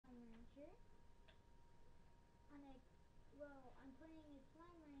Well, I'm playing a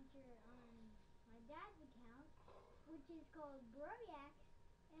Slime Rancher on my dad's account, which is called Lilbroyaks,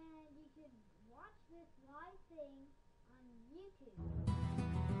 and you should watch this live thing on YouTube.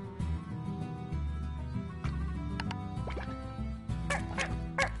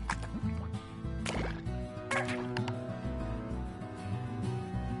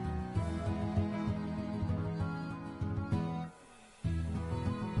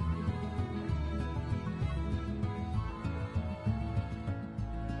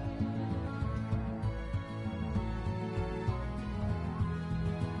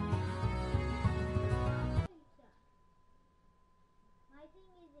 My thing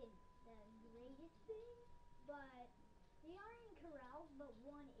isn't the greatest thing, but they are in corrals, but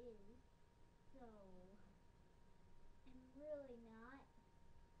one is. So, I'm really not.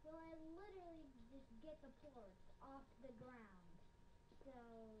 So I literally just get the plorts off the ground. So,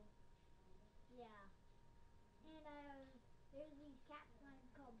 yeah. And there's these cat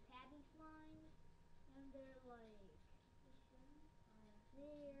slimes called tabby slimes, and they're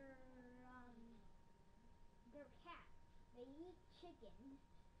cats. They eat chicken,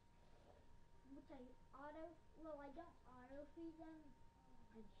 which I don't auto feed them.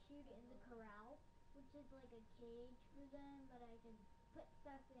 I shoot it in the corral, which is like a cage for them, but I can put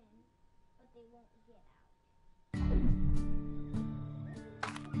stuff in, but they won't get out.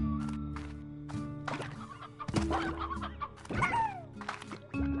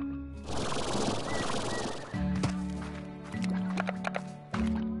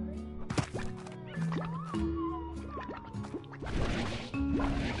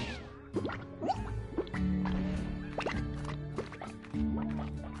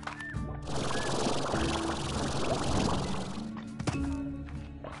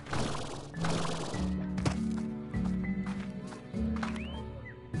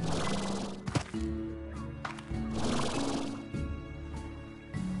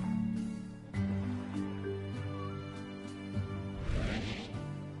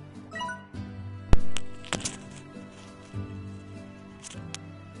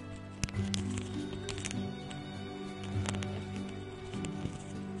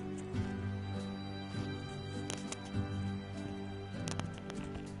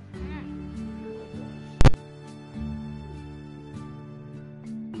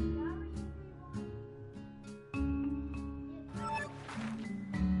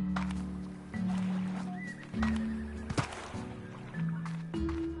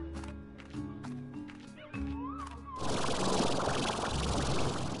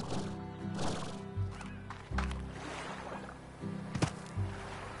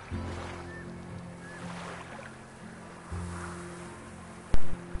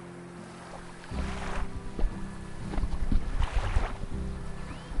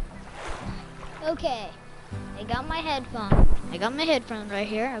 Okay, I got my headphone. I got my headphone right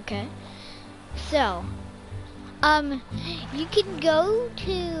here, okay. So, you can go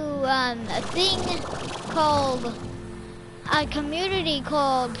to a thing called, a community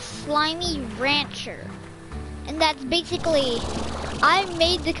called Slimy Rancher. And that's basically, I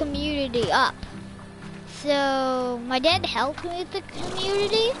made the community up. So, my dad helped me with the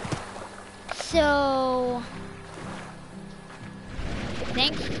community. So,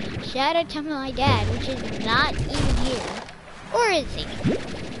 thanks. Shout out to my dad, which is not even here. Or is he?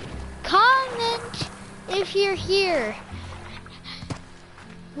 Comment if you're here.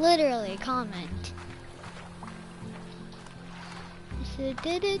 Literally, comment. I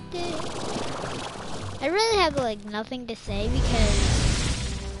really have like nothing to say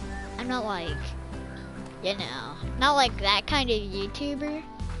because I'm not like, you know, not like that kind of YouTuber.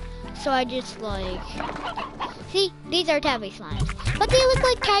 So I just like, see, these are tabby slimes, but they look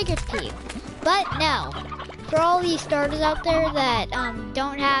like tiger teeth. But no, for all these starters out there that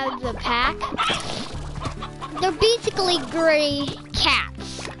don't have the pack, they're basically gray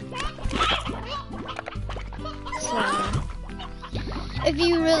cats. So, if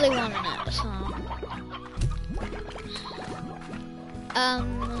you really want to know, so,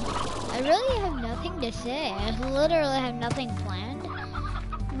 I really have nothing to say. I literally have nothing planned.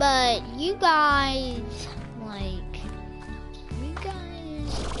 But you guys,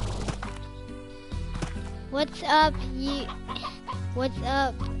 what's up, what's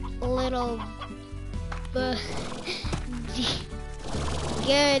up, little,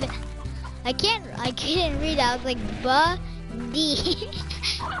 good, I can't read, I was like, buddy,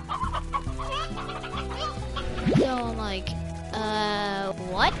 so I'm like,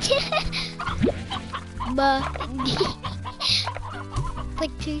 what, buddy.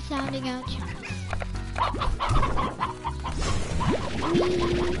 Like two sounding out chunks.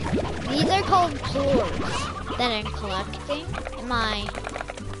 These are called plorts. that I'm collecting in my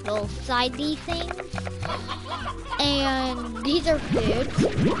little sidey things. And these are foods.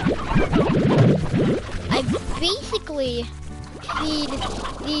 I basically feed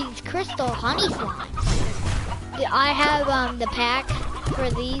these crystal honey slimes. I have the pack for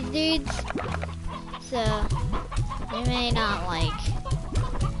these dudes, so you may not like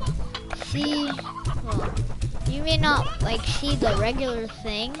see. Well, you may not like see the regular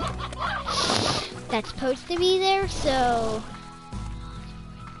thing that's supposed to be there. So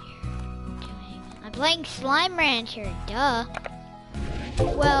I'm playing Slime Rancher. Duh.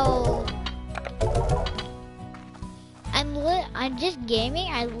 Well, I'm just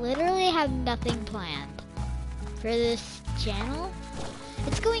gaming. I literally have nothing planned for this channel.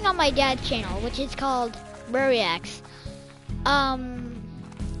 It's going on my dad's channel, which is called Lilbroyaks.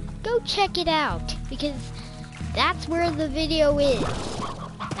 Go check it out, because that's where the video is.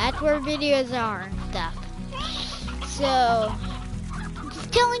 That's where videos are and stuff. So, I'm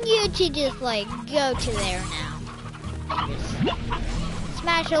just telling you to just like go to there now. Just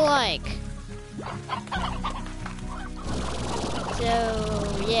smash a like.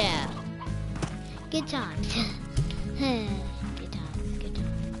 So, yeah. Good times. Good times, good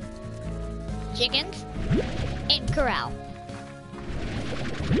times. Chickens in corral.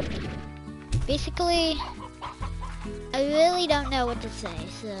 Basically, I really don't know what to say,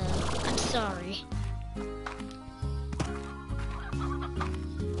 so I'm sorry.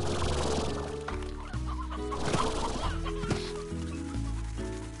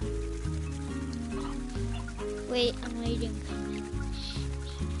 Wait, I'm waiting.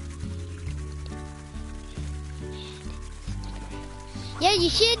 Yeah, you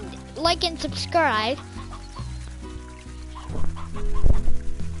should like and subscribe.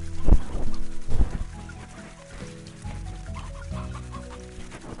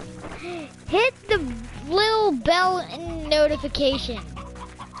 Hit the little bell and notification.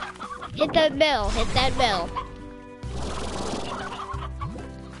 Hit that bell, hit that bell.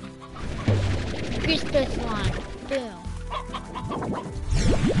 Crystal slime, boom.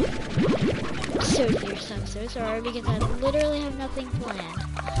 I'm so sorry because I literally have nothing planned.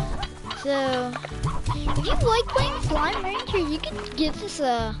 So, if you like playing Slime Rancher, you can give this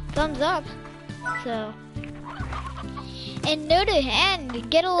a thumbs up. So, and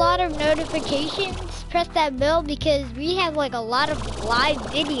get a lot of notifications. Press that bell because we have like a lot of live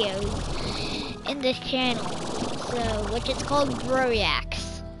videos in this channel. So, which is called Lilbroyaks.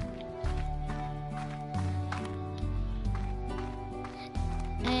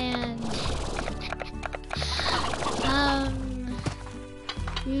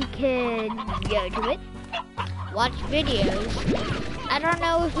 You can go to it, watch videos. I don't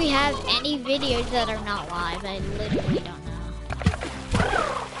know if we have any videos that are not live. I literally don't know.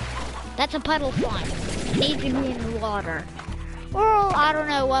 That's a puddle slime. It needs to be in the water. Or I don't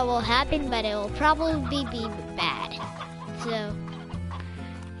know what will happen, but it will probably be bad. So,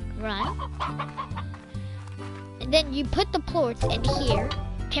 run. And then you put the plorts in here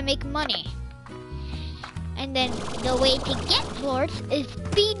to make money. And then the way to get plorts is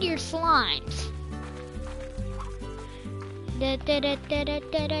feed your slimes.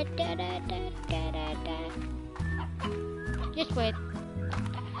 Just wait.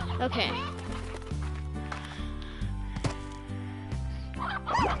 Okay.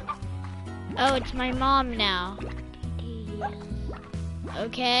 Oh, it's my mom now.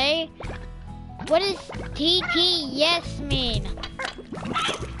 Okay. What does TT yes mean?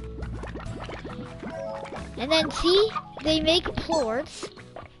 And then see, they make plorts.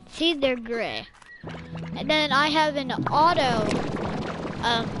 See, they're gray. And then I have an auto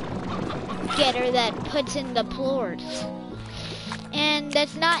getter that puts in the plorts. And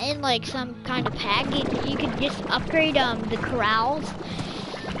that's not in like some kind of package. You can just upgrade the corrals.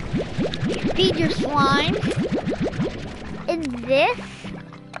 Feed your slimes in this.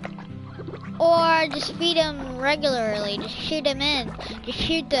 Or just feed them regularly. Just shoot them in. Just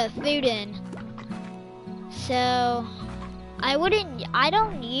shoot the food in. So, I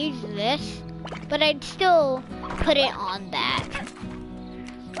don't use this, but I'd still put it on that.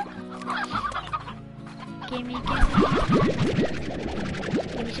 Give me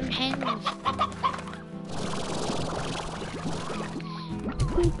some hands.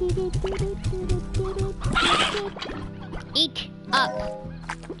 Eat up.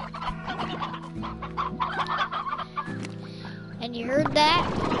 And you heard that?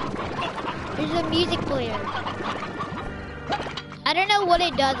 There's a music player. I don't know what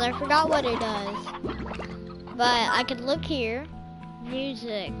it does. I forgot what it does. But I could look here.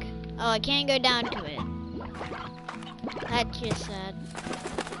 Music. Oh, I can't go down to it. That's just sad.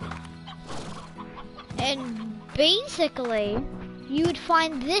 And basically, you would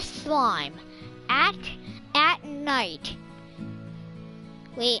find this slime at night.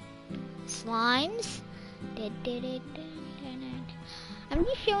 Wait, slimes? I'm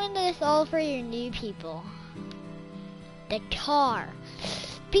just showing this all for your new people. The tar.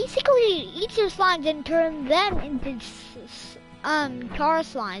 Basically, eat your slimes and turn them into tar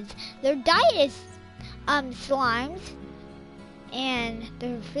slimes. Their diet is slimes, and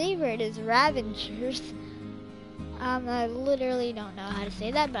their favorite is ravagers. I literally don't know how to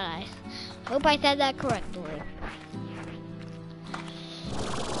say that, but I hope I said that correctly.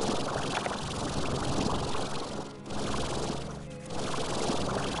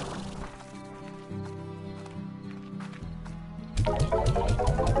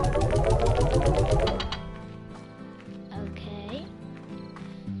 Okay.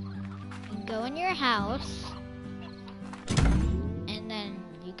 Go in your house, and then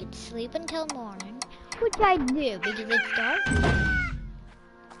you could sleep until morning, which I do because it's dark.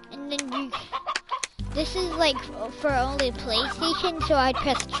 And then this is like for only PlayStation, so I'd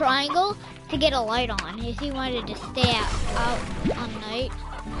press triangle to get a light on if you wanted to stay out on night.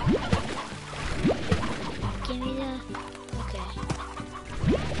 Give me the, okay.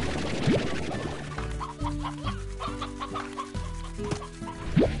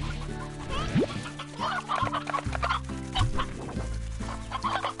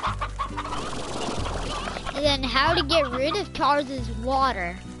 And then how to get rid of tars is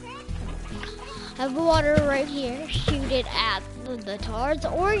water. I have water right here. Shoot it at the tars,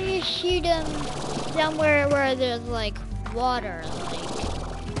 or you shoot them somewhere where there's like water,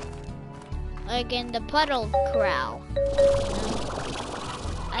 like in the puddle corral.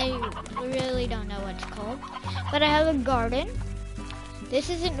 I really don't know what it's called, but I have a garden. This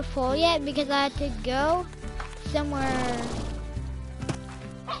isn't full yet because I had to go somewhere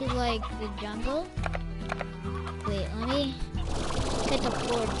to like the jungle. Wait, let me get the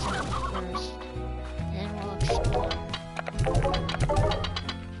forts first, then we'll explore.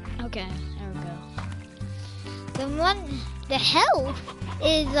 Okay, there we go. The health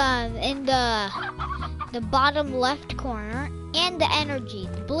is in the bottom left corner, and the energy.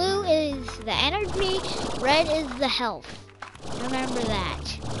 Blue is the energy, red is the health. Remember that.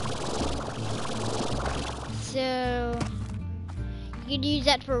 So you can use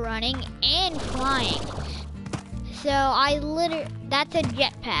that for running and flying. So that's a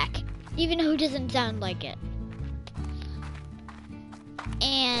jetpack, even though it doesn't sound like it.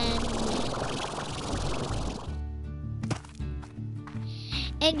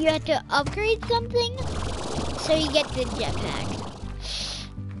 And you have to upgrade something, so you get the jetpack.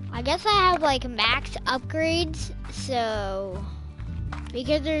 I guess I have like max upgrades, so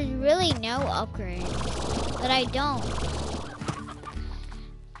because there's really no upgrades, but I don't.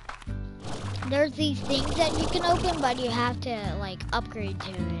 There's these things that you can open, but you have to like upgrade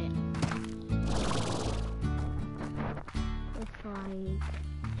to it.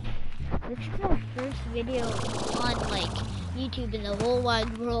 This is my first video on like YouTube in the whole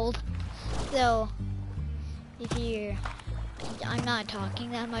wide world, so I'm not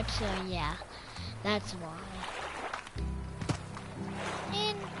talking that much, so yeah, that's why.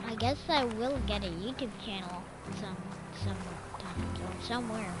 And I guess I will get a YouTube channel sometime or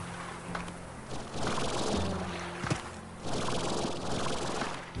somewhere.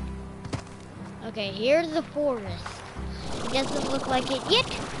 Okay, here's the forest. It doesn't look like it yet,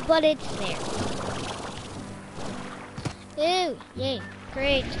 but it's there. Ooh, yay,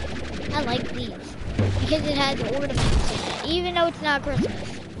 great. I like these because it has ornaments in it, even though it's not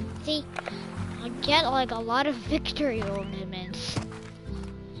Christmas. See, I get like a lot of victory ornaments.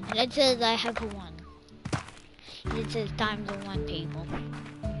 And it says I have one. And it says ×1 people.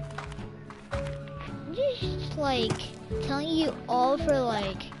 I'm just like telling you all for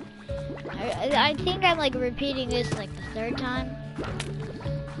like, I think I'm like repeating this like the third time.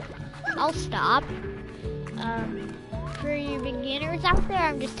 I'll stop. For you beginners out there,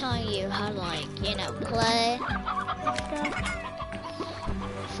 I'm just telling you how to like, you know, play and stuff.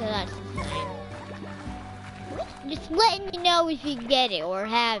 So that's the thing. Just letting you know if you get it or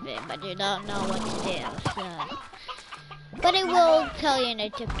have it, but you don't know what to do. So. But it will tell you in a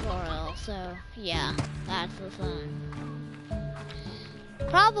tutorial, so yeah, that's the thing.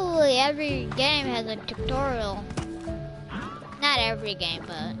 Probably every game has a tutorial. Not every game,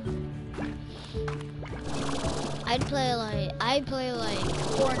 but I play like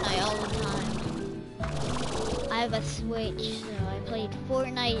Fortnite all the time. I have a Switch, so I played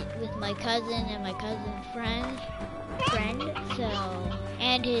Fortnite with my cousin and my cousin's friend,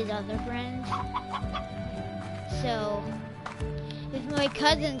 and his other friends. So with my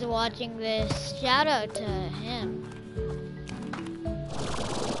cousin's watching this, shout out to him.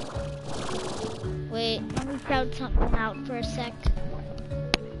 Wait, let me crowd something out for a sec.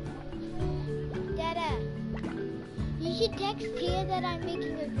 Dada, you should text Tia that I'm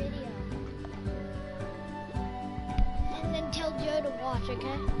making a video. And then tell Joe to watch,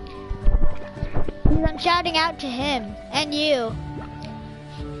 okay? Because I'm shouting out to him and you.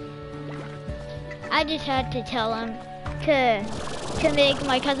 I just had to tell him to make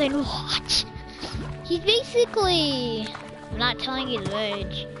my cousin watch. He's basically, I'm not telling you his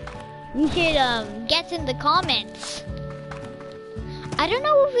age. You should guess in the comments. I don't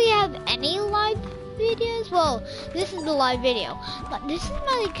know if we have any live videos. Well, this is the live video, but this is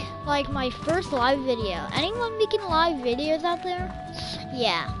like my first live video. Anyone making live videos out there?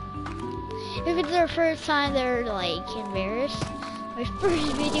 Yeah. If it's their first time, they're like embarrassed. My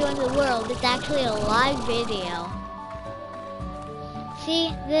first video in the world is actually a live video.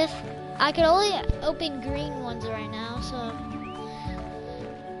 See this? I can only open green ones right now, so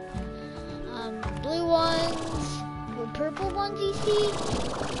blue ones or purple ones you see,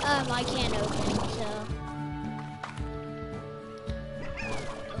 I can't open, so.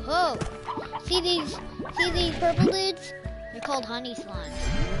 Oh, see these purple dudes? They're called honey slimes,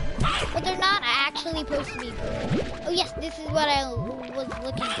 but they're not actually supposed to be purple. Oh yes, this is what I was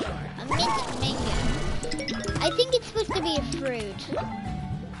looking for, a mint mango. I think it's supposed to be a fruit.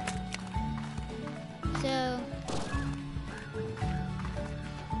 So,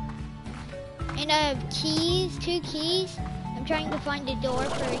 and I have keys, 2 keys. I'm trying to find a door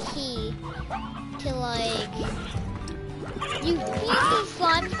for a key to like, you feed these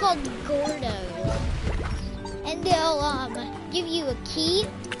slimes called Gordos. And they'll give you a key,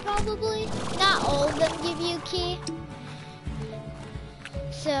 probably. Not all of them give you a key.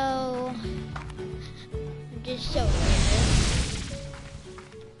 So, I'm just so nervous.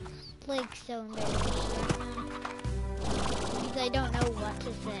 Like so nervous right now. Because I don't know what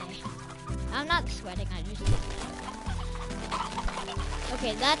to say. I'm not sweating, I just did that.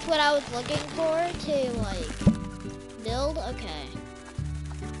 Okay, that's what I was looking for to like build. Okay.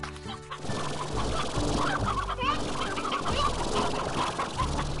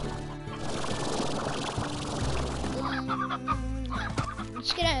 I'm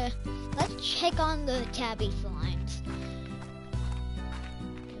just gonna, let's check on the tabby slimes.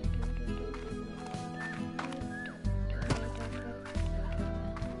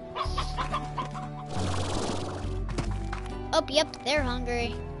 Oh, yep, they're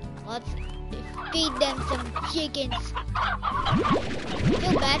hungry. Let's feed them some chickens. I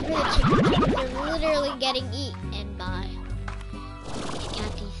feel bad for the chickens. They're literally getting eaten by these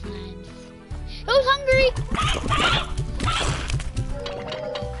catty slimes. Who's hungry?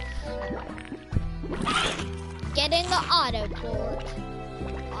 Get in the autoport.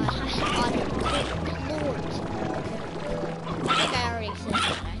 Autoport. I think I already said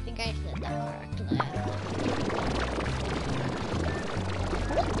that. I think I said that correctly.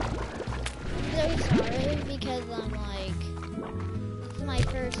 I'm so sorry because I'm like, this is my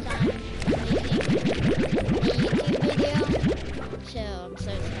first time making a YouTube video, so I'm so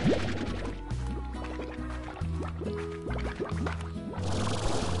sorry.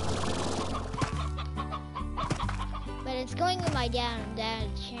 But it's going to my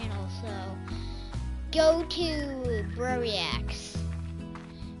dad's channel, so go to Lilbroyaks,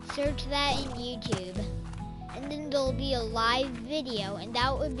 search that in YouTube, and then there'll be a live video, and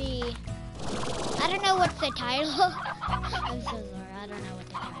that would be, I don't know what's the title. I'm so sorry, I don't know what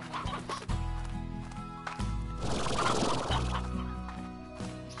the title is.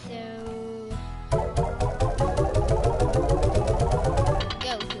 So,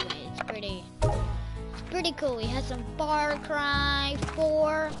 go to it, it's pretty cool. He has some Far Cry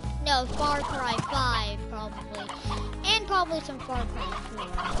 4, no, Far Cry 5 probably, and probably some Far Cry 4.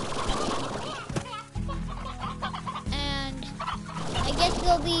 And I guess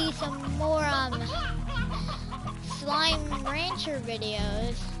there'll be some more Slime Rancher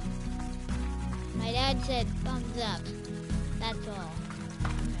videos. My dad said thumbs up. That's all.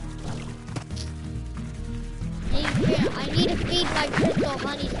 I need to feed my crystal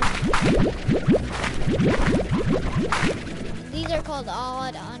honey slime. These are called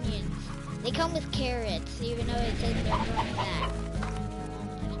odd onions. They come with carrots, even though it says they're from that.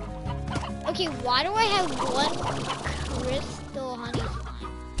 Okay, why do I have one crystal honey slime?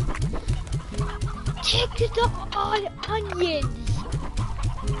 Take the odd onions!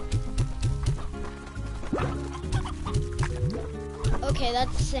 Okay,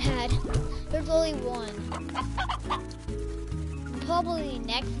 that's sad. There's only one. Probably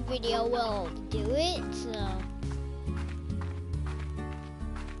next video will do it, so.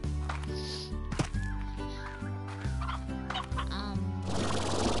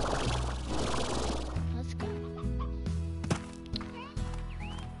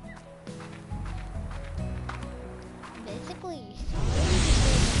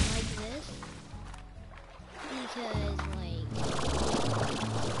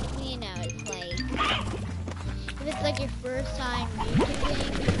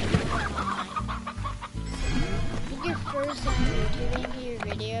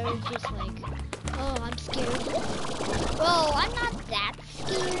 is just like, oh, I'm scared. Well, I'm not that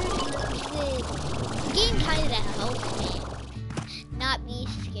scared. The game kind of helps me not be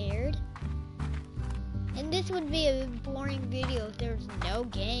scared. And this would be a boring video if there's no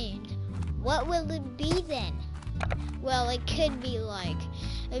games. What will it be then? Well, it could be like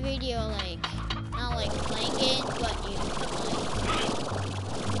a video like, not like playing games, but you could like,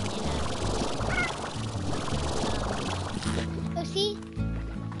 oh see?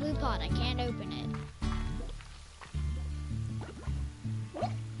 Blue pot, I can't open it.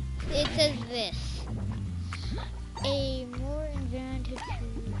 It says this. A more advantage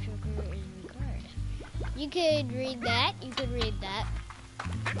sugar is required. You could read that, you could read that.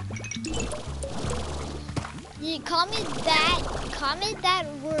 You comment that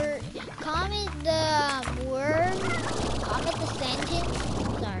word, comment the word, comment the sentence,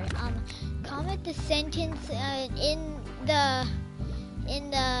 sorry, comment the sentence in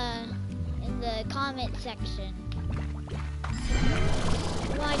the comment section.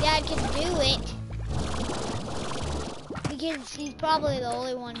 My dad can do it because he's probably the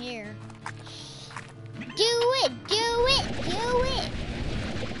only one here. Do it, do it, do it.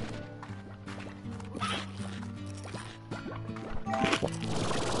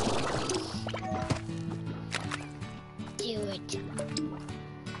 Do it.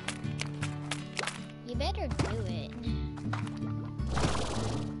 You better do it.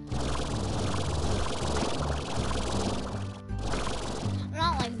 I'm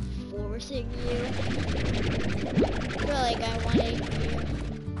not like forcing you. I feel like I wanted you.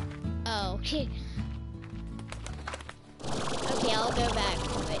 Oh, okay. Okay, I'll go back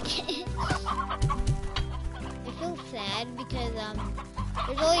to it. I feel sad because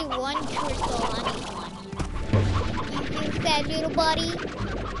there's only one crystal honey slime. You feel sad, little buddy? Yeah,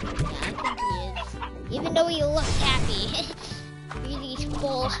 I think he is. Even though he looks happy, because he's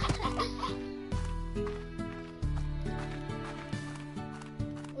full.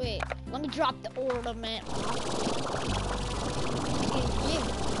 Wait, let me drop the ornament off.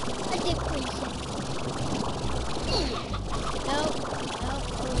 A decoration. No.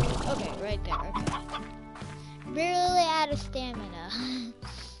 Okay, right there. Okay. Barely out of stamina.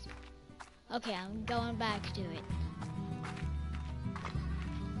 Okay, I'm going back to it.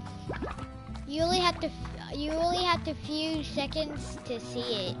 You only have to few seconds to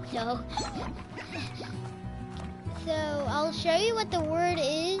see it. So I'll show you what the word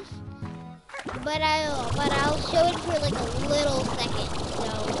is, but I'll show it for like a little second.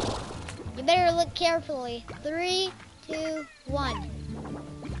 So you better look carefully. 3, 2, 1.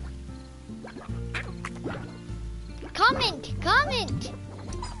 Comment! Comment!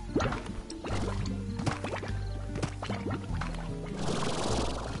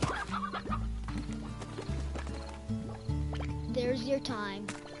 There's your time.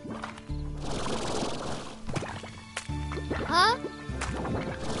 Huh?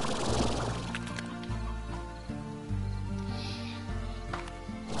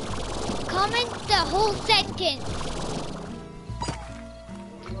 Comment the whole sentence.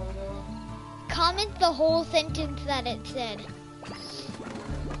 Comment the whole sentence that it said.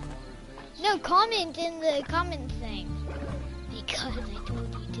 No, comment in the comment thing. Because I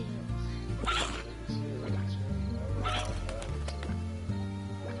told you to.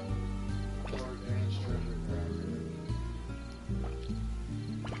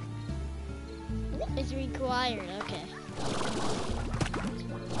 It's required, okay.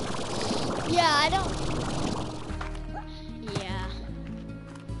 Yeah, I don't... Yeah.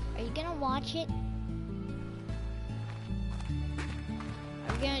 Are you gonna watch it?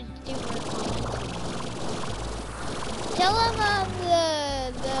 Are you gonna do more comments? Tell them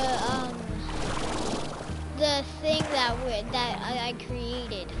the thing that I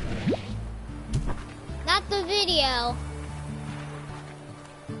created. Not the video.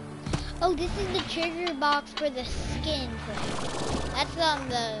 Oh, this is the trigger box for the skin thing. That's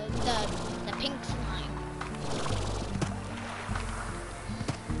the pink slime.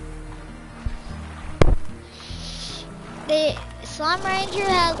 The Slime Ranger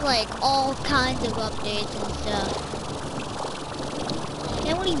has like all kinds of updates and stuff.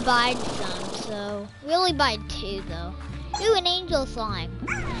 And we buyed some, so we only bought 2 though. Ooh, an angel slime.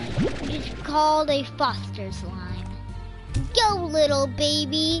 It's called a foster slime. Go, little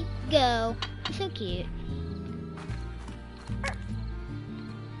baby, go. It's so cute.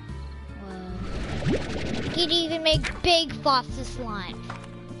 Whoa. You can even make big foster slimes.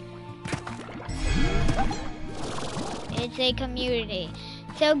 It's a community.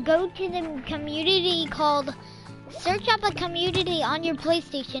 So go to the community called, search up a community on your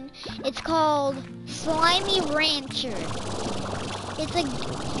PlayStation. It's called Slimy Rancher. It's like,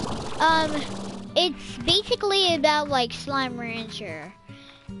 it's basically about like Slime Rancher.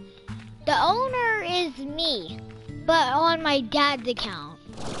 The owner is me, but on my dad's account.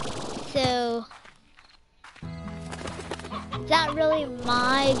 So, it's not really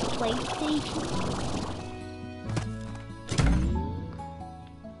my PlayStation.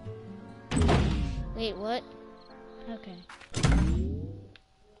 Wait, what? Okay.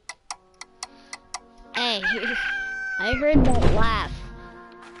 Hey, I heard that laugh.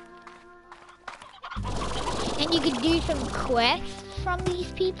 And you could do some quests from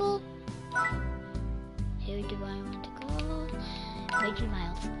these people. Who do I want to go? 20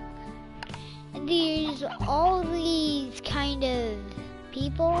 miles. And there's all these kind of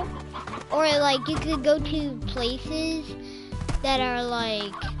people. Or like you could go to places that are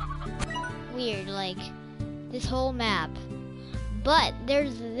like weird, like this whole map. But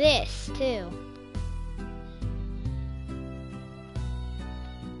there's this too.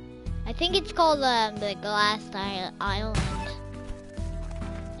 I think it's called the Glass Island.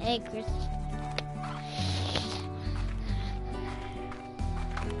 Hey, Chris.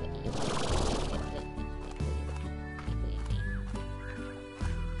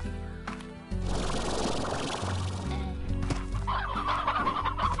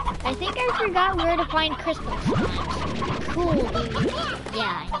 I think I forgot where to find crystal slimes. Cool, dude.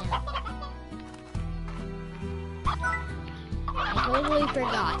 Yeah, I know. I totally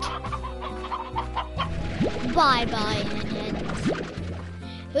forgot. Bye-bye, Henhead.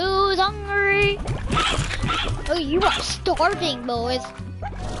 Who's hungry? Oh, you are starving, boys.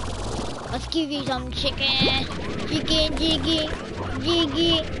 Let's give you some chicken. Chicken, jiggy,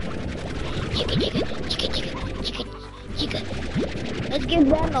 jiggy. Chicken. Let's give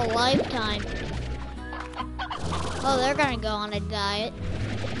them a lifetime. Oh, they're gonna go on a diet.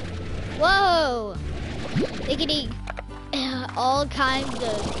 Whoa! They can eat all kinds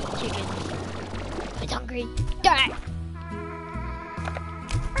of chicken. It's hungry. Die!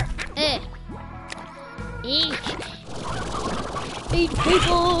 Eat! Eat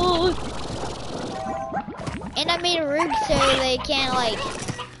people! And I made a roof so they can't like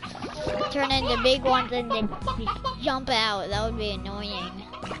turn into big ones and then jump out. That would be annoying.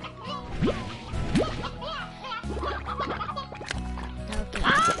 Okay.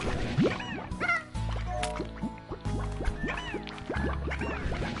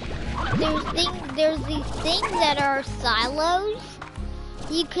 There's these things that are silos.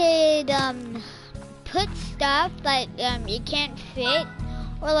 You could put stuff that you can't fit,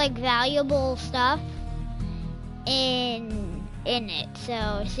 or like valuable stuff in it.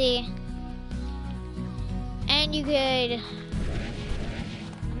 So see, and you could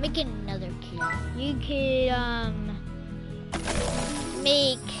make another cube. You could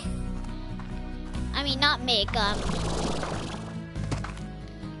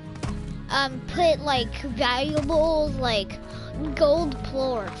put like valuables like gold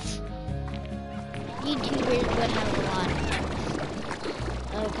floors. YouTubers would have a lot of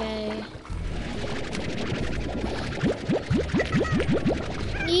those. Okay.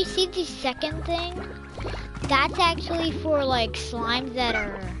 You see the second thing? That's actually for like slimes that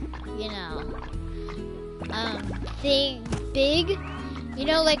are, you know, big. You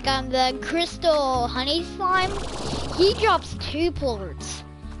know, like the crystal honey slime, he drops 2 plorts.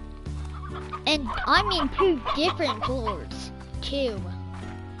 And I mean 2 different plorts, too.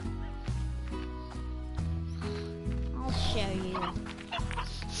 I'll show you.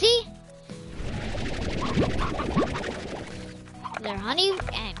 See? They're honey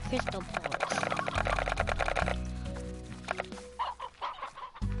and crystal plorts.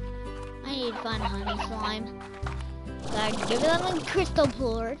 I need fun honey slime. So I give them a crystal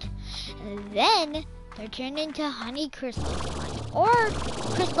plort, and then they're turned into honey crystal slime, or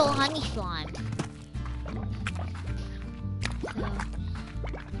crystal honey slime. So,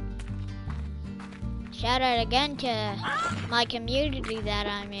 shout out again to my community that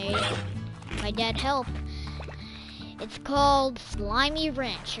I made. My dad helped. It's called Slimy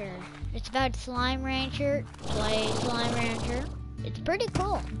Rancher. It's about Slime Rancher, play Slime Rancher. It's pretty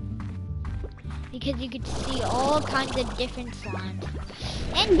cool, because you get to see all kinds of different slimes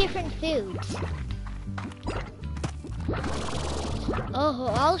and different foods.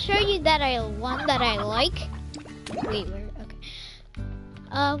 Oh, I'll show you one that I like. Wait, where?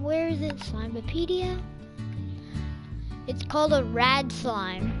 Okay. Where is it? Slimepedia. It's called a rad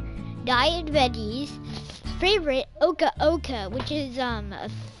slime. Diet veggies. Favorite oka oka, which is a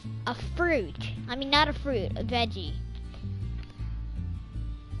fruit. I mean, not a fruit, a veggie.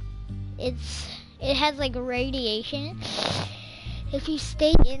 It has like radiation. If you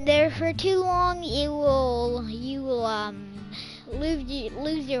stay in there for too long, you will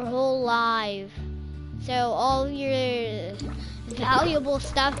lose your whole life. So all your valuable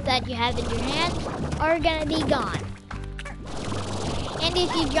stuff that you have in your hands are gonna be gone. And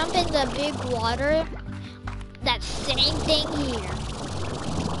if you jump in the big water, that same thing here.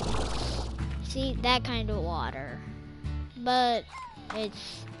 See, that kind of water. But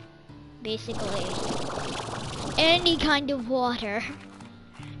it's basically any kind of water.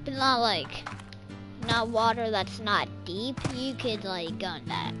 But not water that's not deep. You could like go in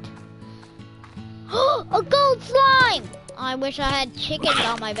that. A gold slime! I wish I had chickens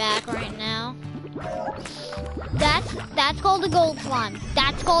on my back right now. That's called a gold slime.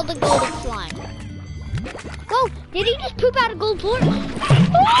 That's called a gold slime. Whoa! Did he just poop out a gold slime?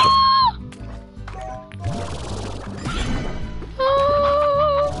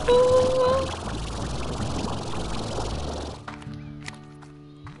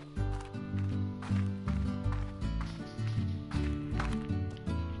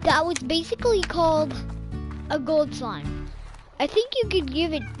 That was basically called a gold slime. I think you could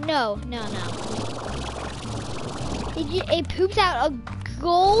give it, no. It poops out a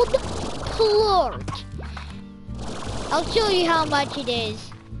gold plort. I'll show you how much it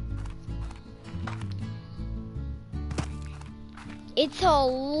is. It's a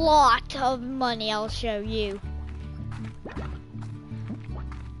lot of money, I'll show you.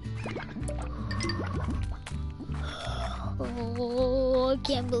 Oh, I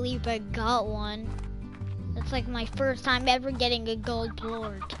can't believe I got one. That's like my first time ever getting a gold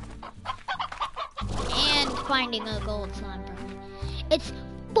plort. And finding a gold slime. It's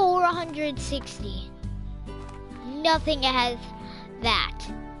 460. Nothing has that.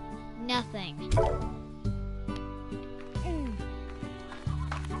 Nothing.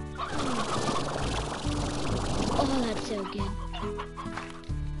 Oh, that's so good.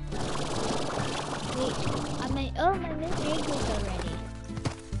 Wait, my mangoes already.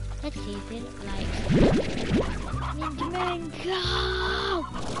 Let's see if it likes mango. No.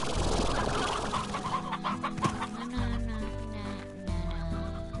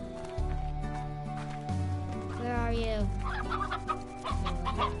 Where are you?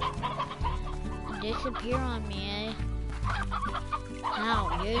 Disappear on me, eh? Wow,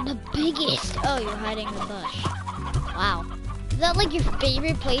 you're the biggest. Oh, you're hiding in the bush. Wow. Is that like your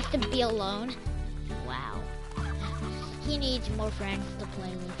favorite place to be alone? Wow. He needs more friends to play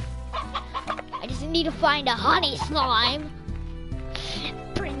with. I just need to find a honey slime.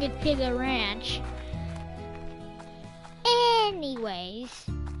 Bring it to the ranch. Anyways.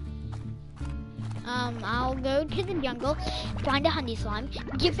 I'll go to the jungle, find a honey slime,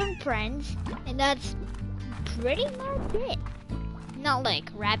 give him friends, and that's pretty much it. Not like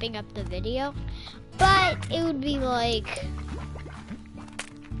wrapping up the video, but it would be like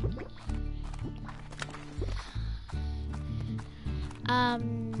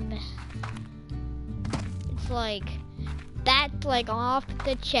it's like that's like off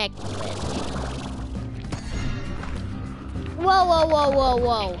the checklist.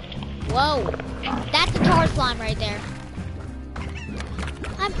 Whoa. That's a tar slime right there.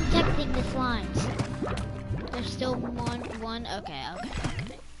 I'm protecting the slimes. There's still one. Okay.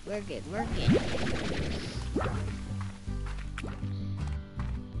 We're good.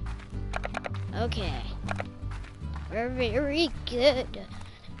 Okay. We're very good.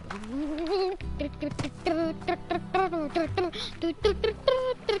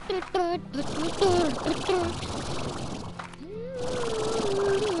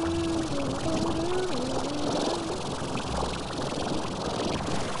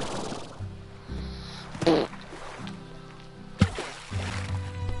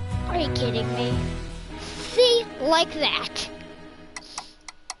 Are you kidding me? See? Like that.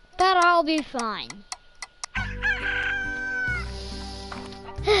 But I'll be fine.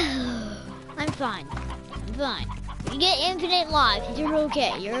 I'm fine. You get infinite lives. You're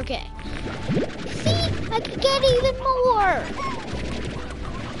okay. See? I could get even more.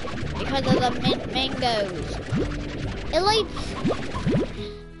 Because of the mangoes. It likes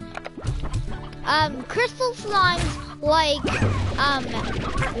crystal slimes like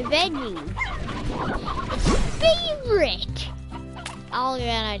veggies. Its favorite. I'm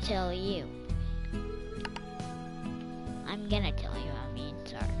gonna tell you.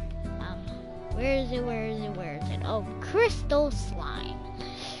 Sorry. Where is it? Oh, crystal slime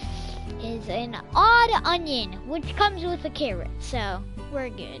is an odd onion, which comes with a carrot, so we're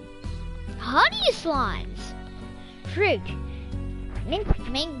good. Honey slimes, fruit,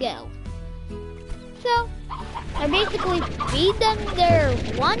 mango. So I basically feed them their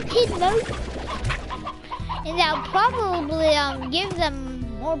wanted most, and that'll probably give them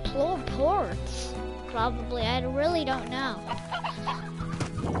more plorts. Probably, I really don't know.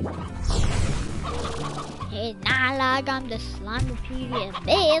 It's not like I'm the Slimepedia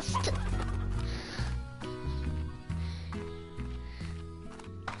best.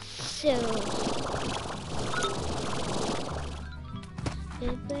 So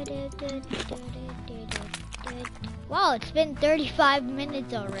wow, it's been 35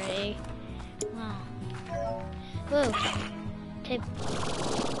 minutes already. Wow. Whoa. Tip.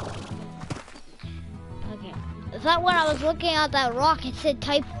 Okay. I thought when I was looking at that rock it said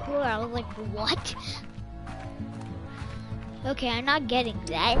type 4. I was like, what? Okay, I'm not getting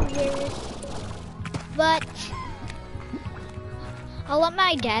that weird. But I'll let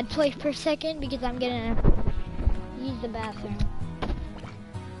my dad play for a second because I'm gonna use the bathroom.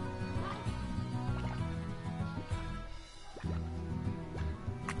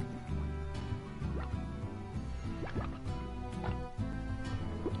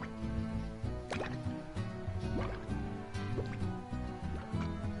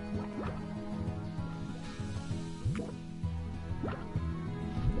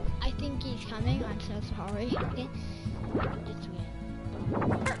 I think he's coming. I'm so sorry. Okay. Just wait.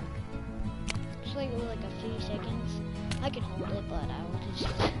 Just like a few seconds. I can hold it, but I will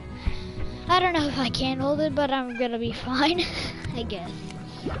just. I don't know if I can hold it, but I'm gonna be fine. I guess.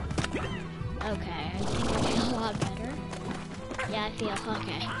 Okay, I think I feel a lot better. Yeah, I feel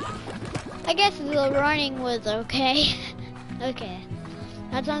okay. I guess the running was okay. Okay.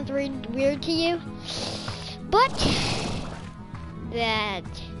 That sounds weird to you, but that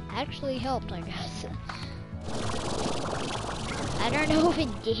actually helped, I guess. I don't know if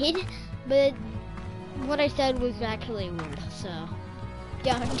it did, but what I said was actually weird, so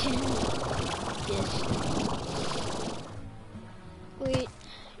don't just wait.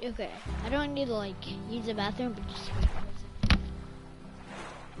 Okay, I don't need to like use the bathroom, but just wait.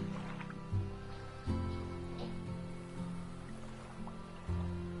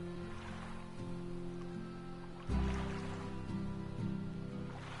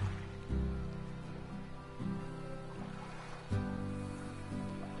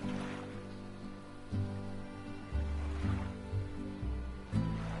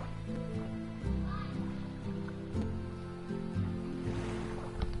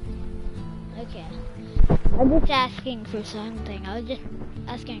 Okay. I'm just asking for something. I was just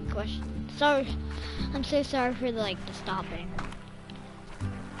asking a question. Sorry. I'm so sorry for the stopping.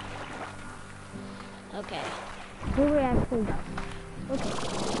 Okay. Who we actually go? Okay.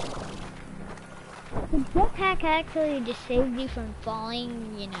 The jetpack actually just saved you from falling,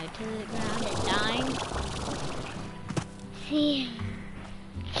 to the ground and dying. See,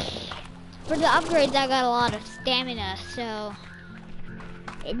 for the upgrades I got a lot of stamina, so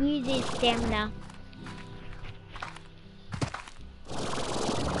it uses stamina.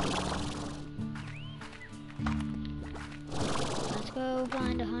 Let's go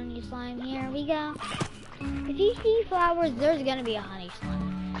find a honey slime. Here we go. If you see flowers, there's gonna be a honey slime.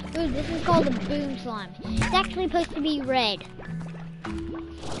 Ooh, this is called a boom slime. It's actually supposed to be red.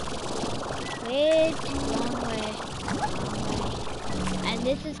 Wait, wrong way. And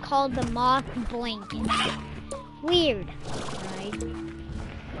this is called the moth blanket. Weird, right?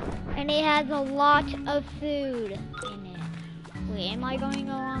 And it has a lot of food in it. Wait, am I going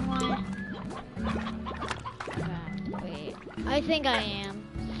the wrong way? Wait, I think I am.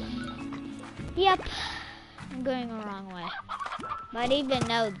 Yep, I'm going the wrong way. But even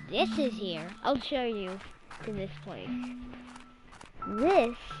though this is here, I'll show you to this place.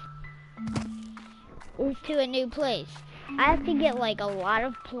 This is to a new place. I have to get a lot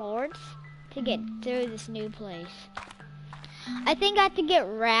of plorts to get through this new place. I think I have to get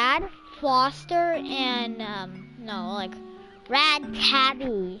Rad, Foster, and Rad,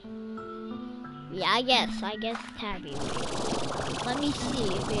 Tabby. Yeah, I guess Tabby. Let me see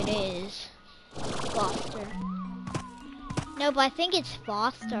if it is Foster. Nope, I think it's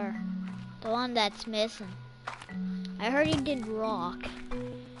Foster, the one that's missing. I heard he did rock,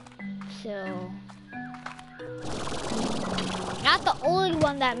 so not the only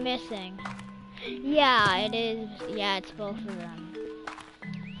one that's missing. Yeah, it is. Yeah, it's both of them.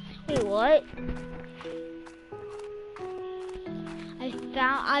 Wait, what?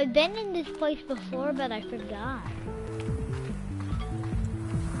 I've been in this place before, but I forgot.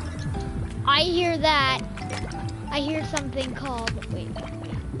 I hear that. I hear something called, wait,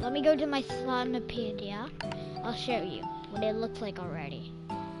 let me go to my Slimepedia. I'll show you what it looks like already.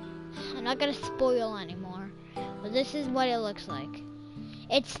 I'm not gonna spoil anymore, but this is what it looks like.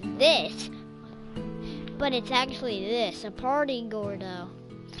 It's this, but it's actually this, a party Gordo.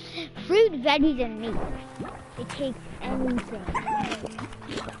 Fruit, veggies, and meat. It takes anything.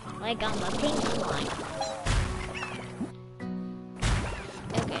 Like on the pink slime.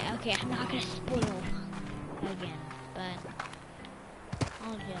 Okay, I'm not gonna spoil. again, but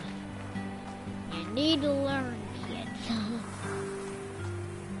I'll just... You need to learn, kids.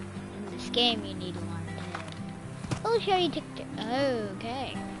 In this game, you need to learn too. I'll show you TikTok.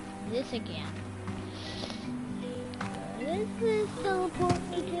 Okay, this again. Where does this teleport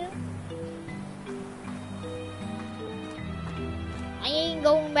me to? I ain't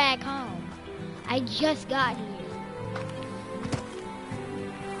going back home. I just got here.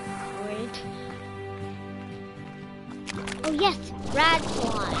 Wait. Oh yes, rad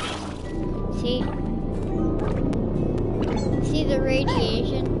slime. See? See the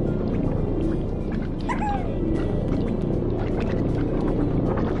radiation?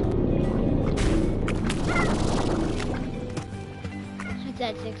 It's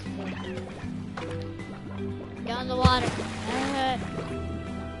at 60. Go in the water.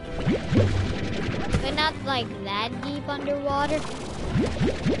 But not like that deep underwater.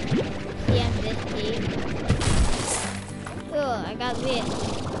 See, I'm this deep. Oh, I got this.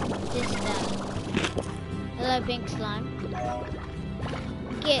 This stuff. Hello, pink slime.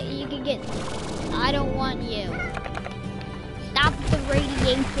 You can get. I don't want you. Stop the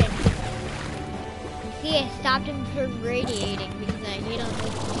radiation. See, I stopped him from radiating because I hit on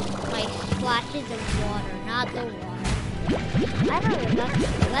my splashes of water, not the water. I don't know,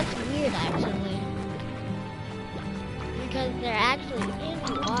 that's weird actually. Because they're actually in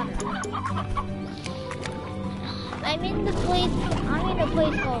the water. I'm in a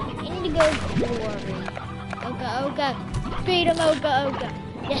place called Indigo Quarry. Oka Oka. Beat him, Oka Oka.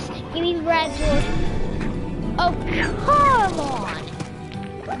 Yes, give me the red sword. Oh, come on.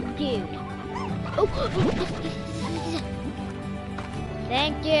 Dude. Oh,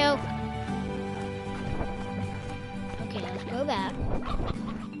 thank you. Okay, let's go back.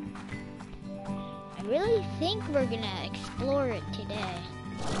 I really think we're gonna explore it today.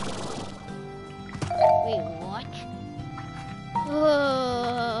 Wait, what?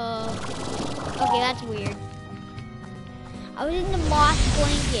 Whoa. Okay, that's weird. I was in the moss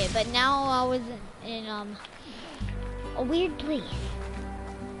blanket, but now I was in a weird place.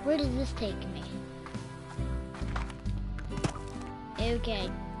 Where does this take me? Okay.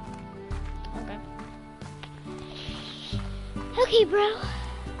 Okay. Okay, bro.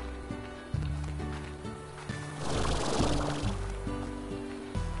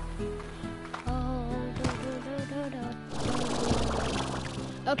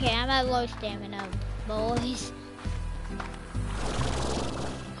 Okay, I'm at low stamina, boys.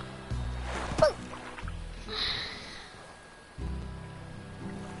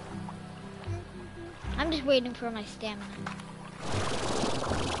 I'm just waiting for my stamina.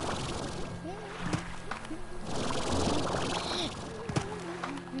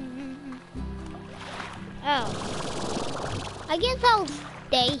 Oh. I guess I'll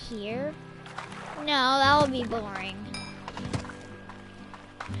stay here. No, that would be boring.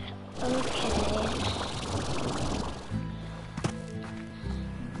 Okay.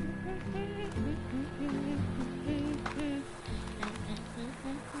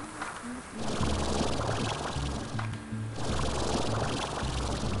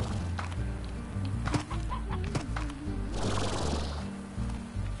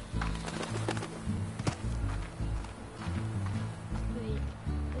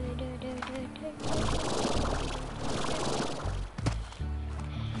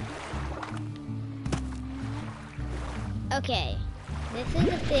 Okay, this is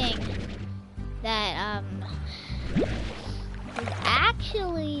the thing that is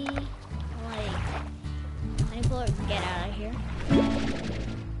actually like, let me pull it and get out of here.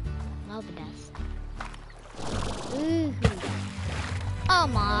 Love dust. Ooh. Oh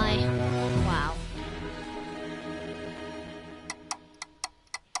my! Wow.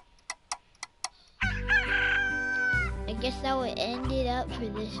 I guess that would end it up for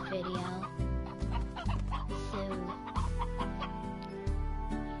this video. So.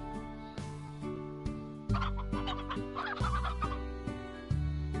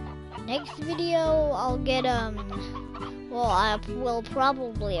 Next video, I'll get, well, I will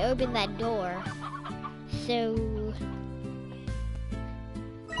probably open that door, so,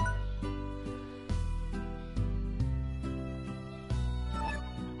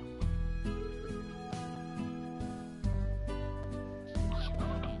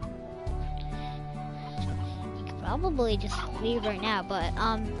 you could probably just leave right now, but,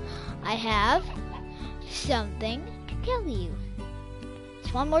 I have something to tell you.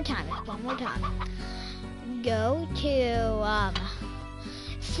 One more time, Go to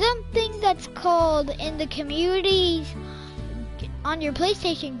something that's called in the communities on your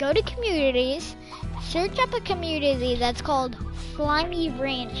PlayStation. Go to communities, search up a community that's called Slimy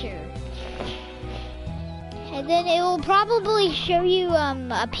Rancher. And then it will probably show you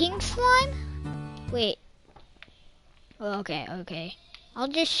a pink slime. Wait. Oh, okay. I'll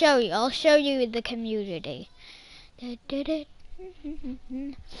just show you. I'll show you the community.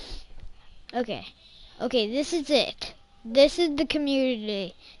 Okay. Okay, this is it. This is the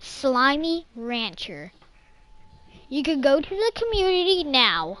community. Slimy Rancher. You can go to the community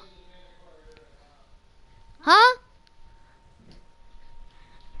now. Huh?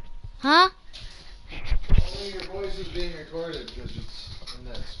 Huh? Your voice is being recorded because it's in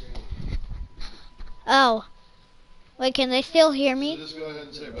that screen. Oh. Wait, can they still hear me? So just go ahead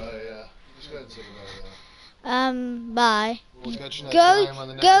and say bye, yeah. Just go ahead and say bye. Bye. We'll catch you next time on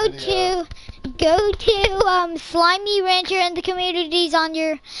the next video. Go to Slimy Rancher and the communities on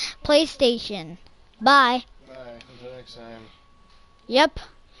your PlayStation. Bye. Bye. Until next time. Yep.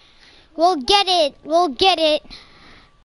 We'll get it.